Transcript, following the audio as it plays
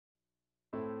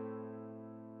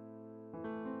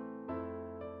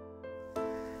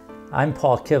I'm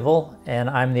Paul Kivel, and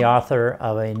I'm the author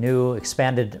of a new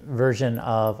expanded version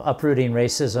of Uprooting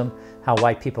Racism, How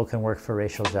White People Can Work for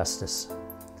Racial Justice.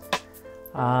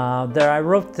 I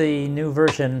wrote the new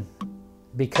version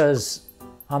because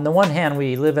on the one hand,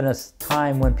 we live in a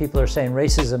time when people are saying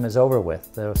racism is over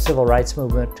with. The civil rights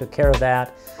movement took care of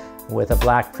that with a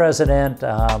black president.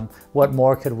 What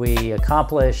more could we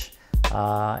accomplish?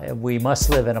 We must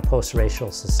live in a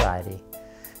post-racial society.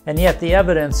 And yet the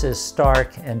evidence is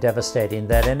stark and devastating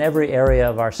that in every area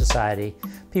of our society,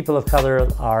 people of color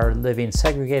are living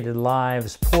segregated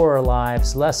lives, poorer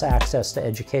lives, less access to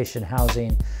education,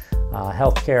 housing,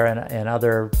 healthcare, and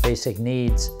other basic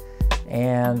needs,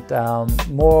 and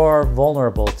more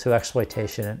vulnerable to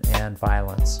exploitation and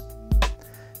violence.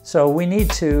 So we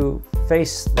need to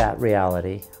face that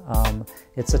reality.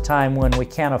 It's a time when we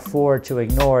can't afford to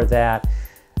ignore that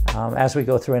as we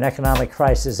go through an economic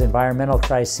crisis, environmental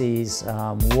crises,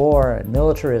 war, and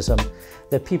militarism,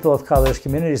 that people of colors,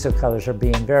 communities of colors are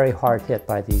being very hard hit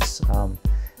by these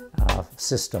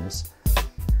systems.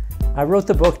 I wrote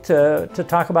the book to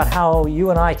talk about how you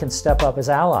and I can step up as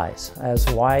allies, as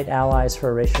white allies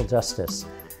for racial justice.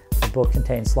 The book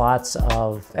contains lots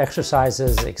of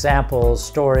exercises, examples,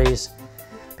 stories,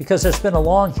 because there's been a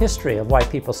long history of white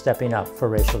people stepping up for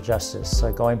racial justice,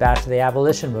 going back to the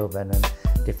abolition movement and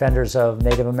defenders of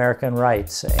Native American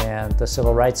rights and the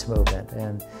civil rights movement,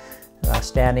 and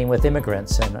standing with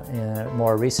immigrants and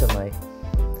more recently.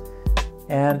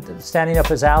 And standing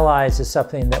up as allies is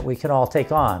something that we can all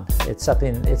take on. It's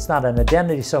not an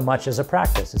identity so much as a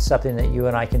practice. It's something that you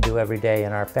and I can do every day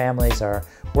in our families, our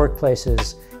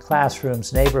workplaces,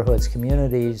 classrooms, neighborhoods,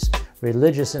 communities,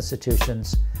 religious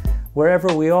institutions.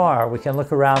 Wherever we are, we can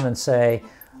look around and say,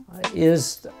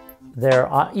 is there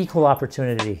equal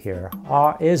opportunity here?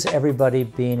 Is everybody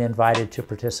being invited to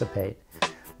participate?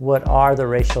 What are the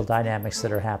racial dynamics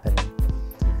that are happening?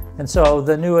 And so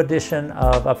the new edition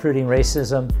of Uprooting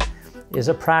Racism is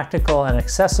a practical and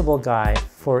accessible guide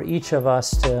for each of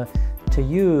us to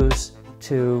use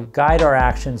to guide our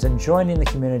actions and joining the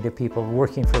community of people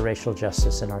working for racial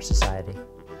justice in our society.